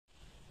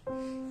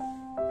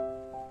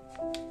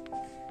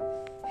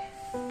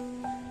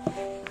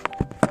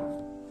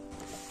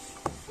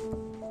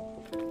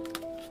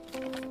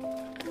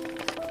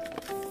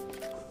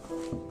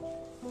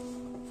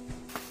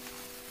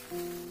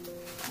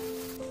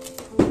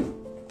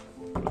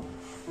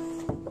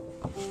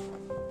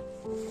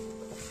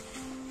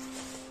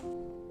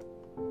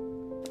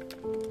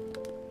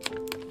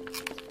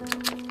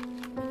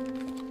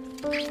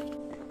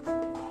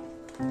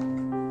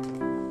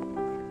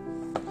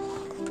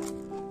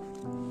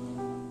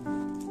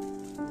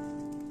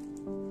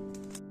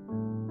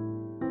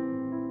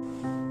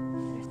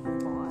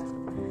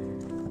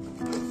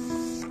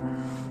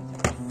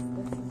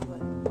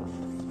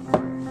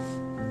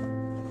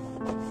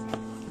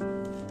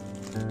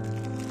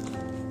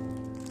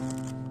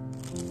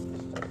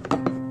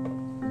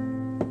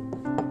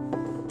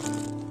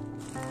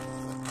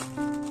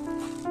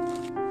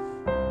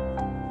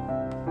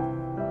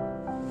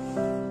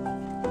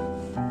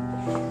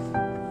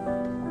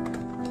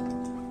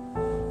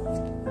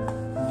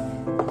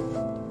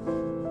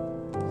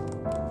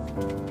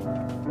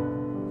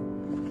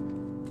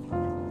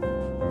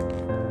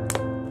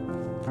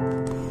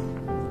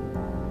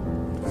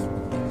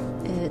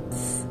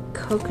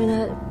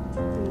Coconut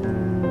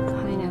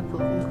pineapple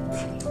milk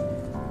tea.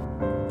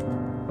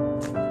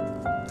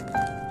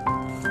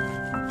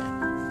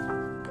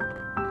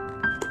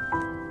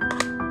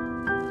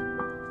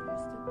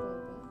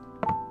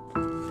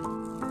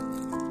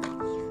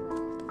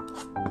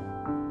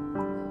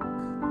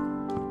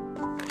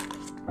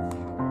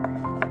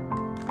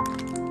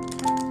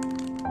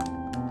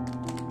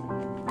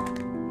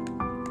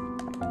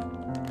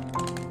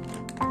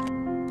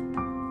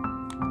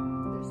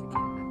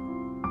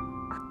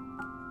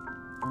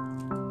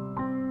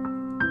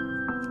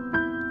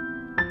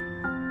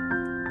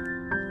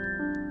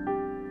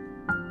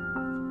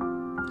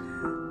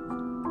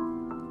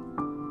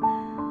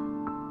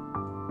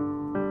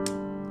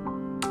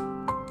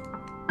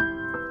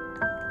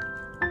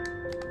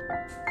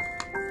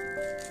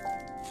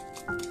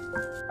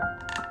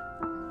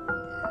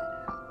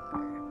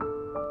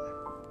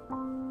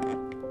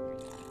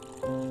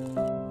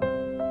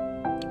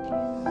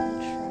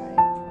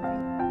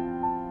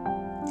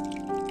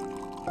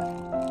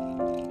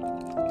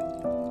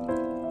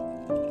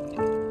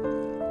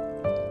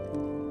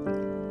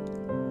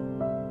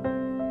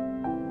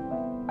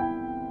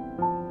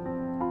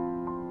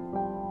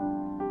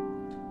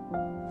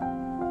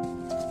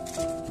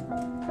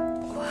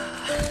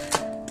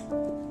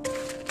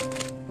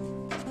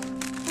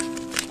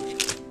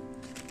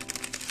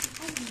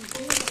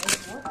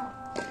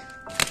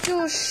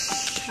就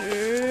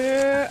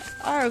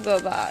12个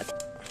吧。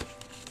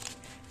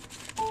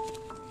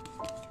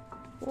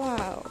哇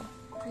哦，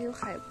还有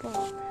海报，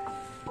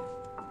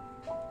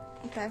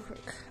待会儿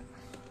看。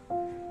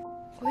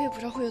我也不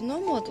知道会有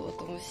那么多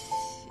东西，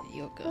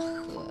有个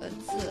盒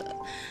子，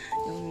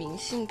有明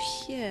信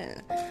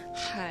片、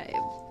海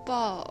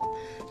报，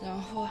然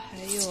后还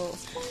有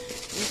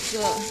一个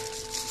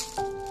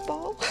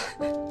包。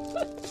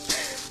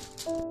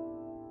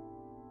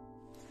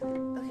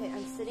Okay,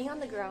 I'm sitting on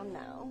the ground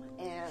now,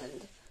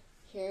 and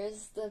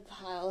here's the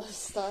pile of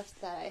stuff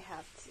that I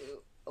have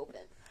to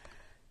open.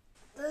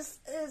 This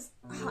is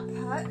Hot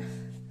Pot.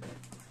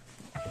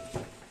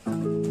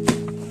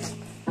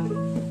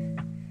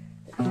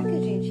 The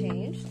packaging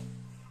changed.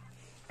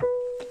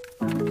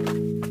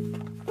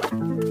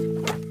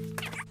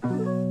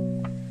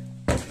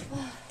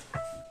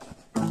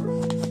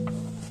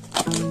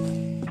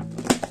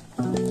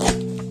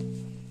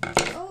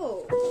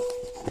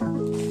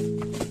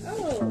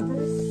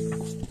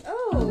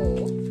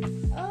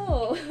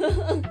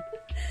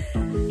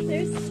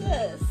 There's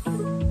this.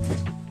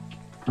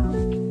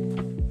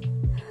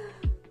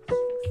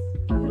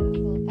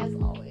 Beautiful, as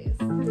always.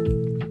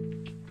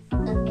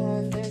 And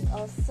then there's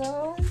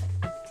also,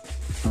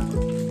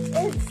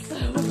 it's so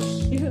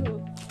cute.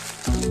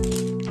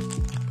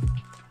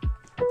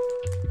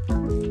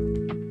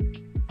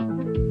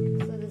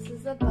 So this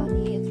is a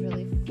bunny, it's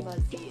really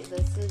fuzzy.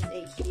 This is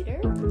a heater.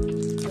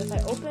 So if I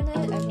open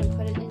it, I can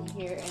put it in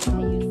here and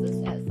I use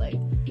this as like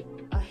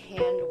a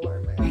hand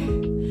warmer.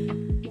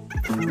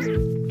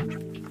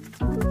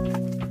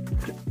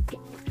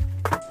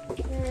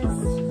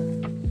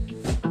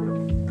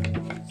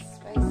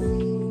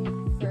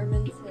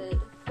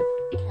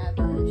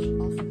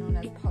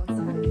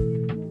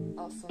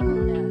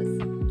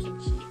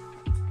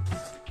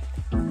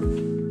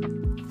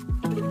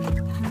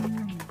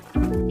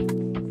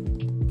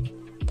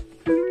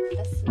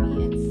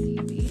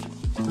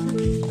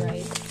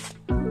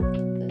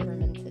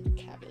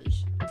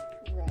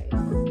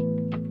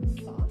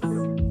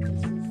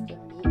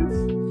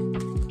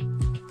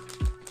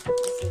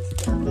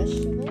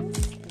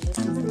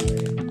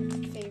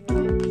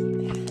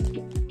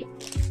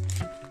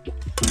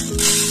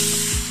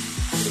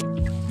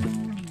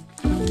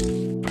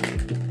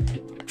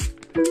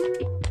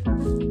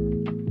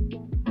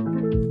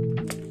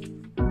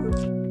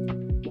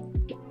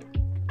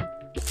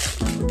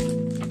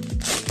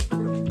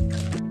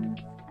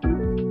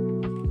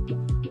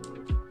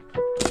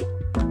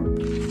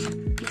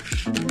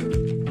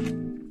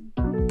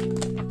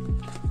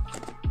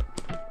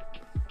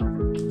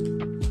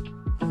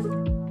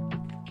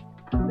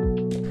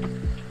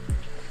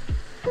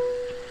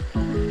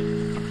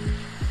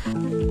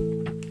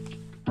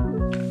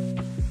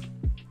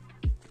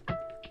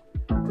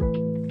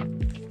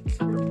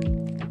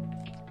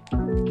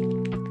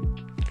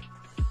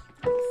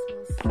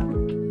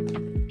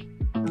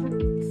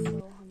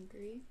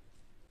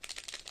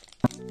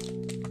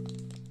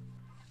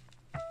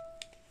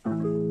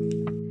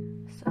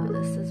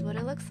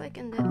 looks like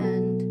in the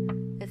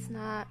end. It's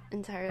not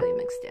entirely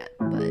mixed yet,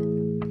 but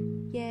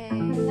yay.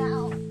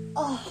 Now,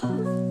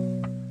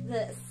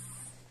 this.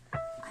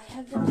 I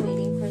have been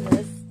waiting for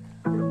this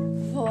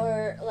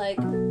for like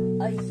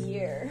a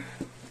year.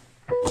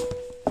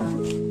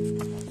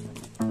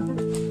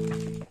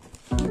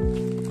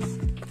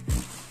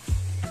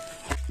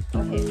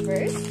 Okay,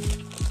 first,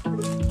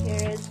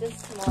 here is the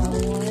small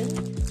one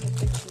with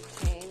the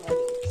keychain. Let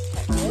me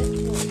check it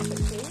really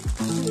quickly.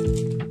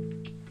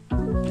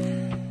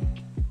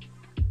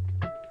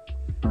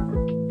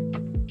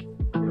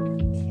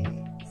 Okay,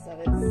 so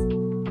it's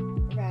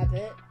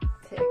rabbit,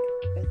 pig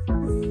with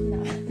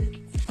snot.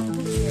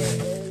 Here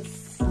is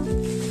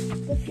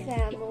the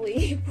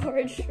family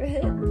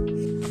portrait and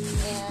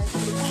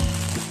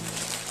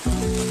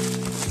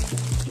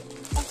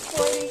a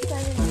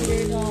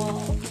 40cm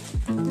doll.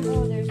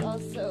 Oh, there's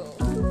also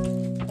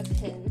a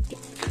pin.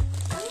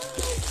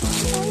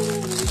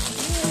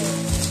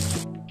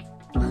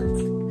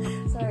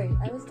 Sorry,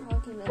 I was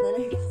talking and then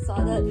I saw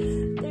that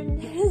there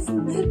is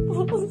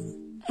nipples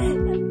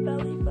and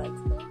belly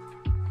button.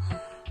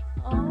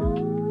 Oh,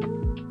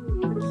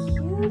 you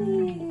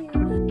cutie.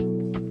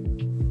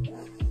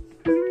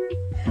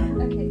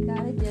 Okay,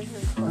 gotta give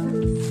her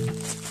clothes.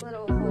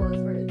 Little holes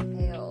for a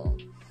tail.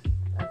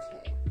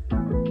 Okay.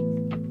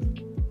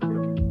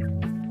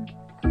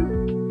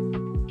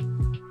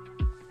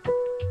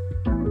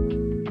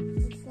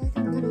 It's like a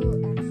little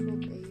actual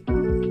baby.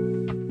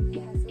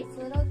 It has its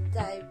little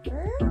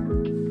diaper,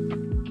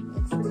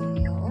 its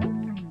tail.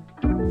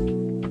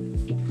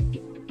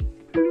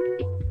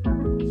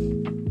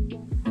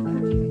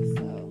 Okay,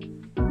 so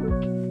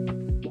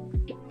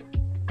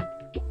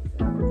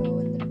it'll go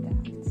in the back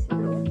too.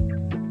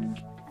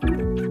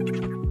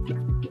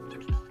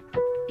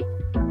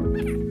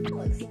 That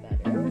looks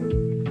better.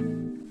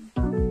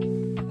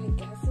 I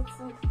guess it's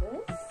like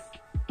this.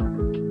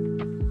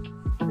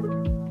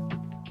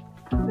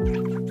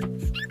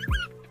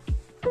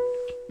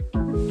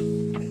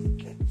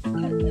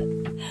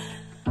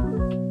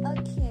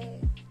 Okay,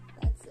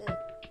 that's it.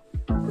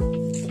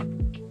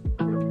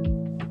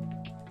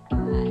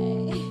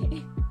 Bye.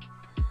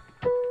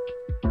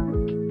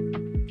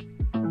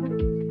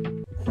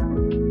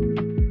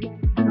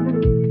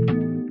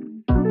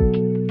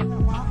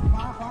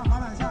 滑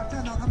两下，站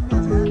到他们面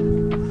前，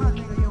看那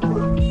个业务员。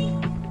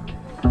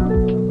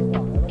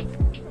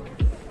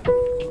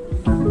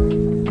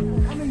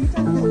他们一站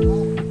就有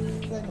了，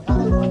对，你滑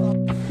到。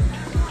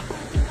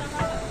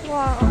哇！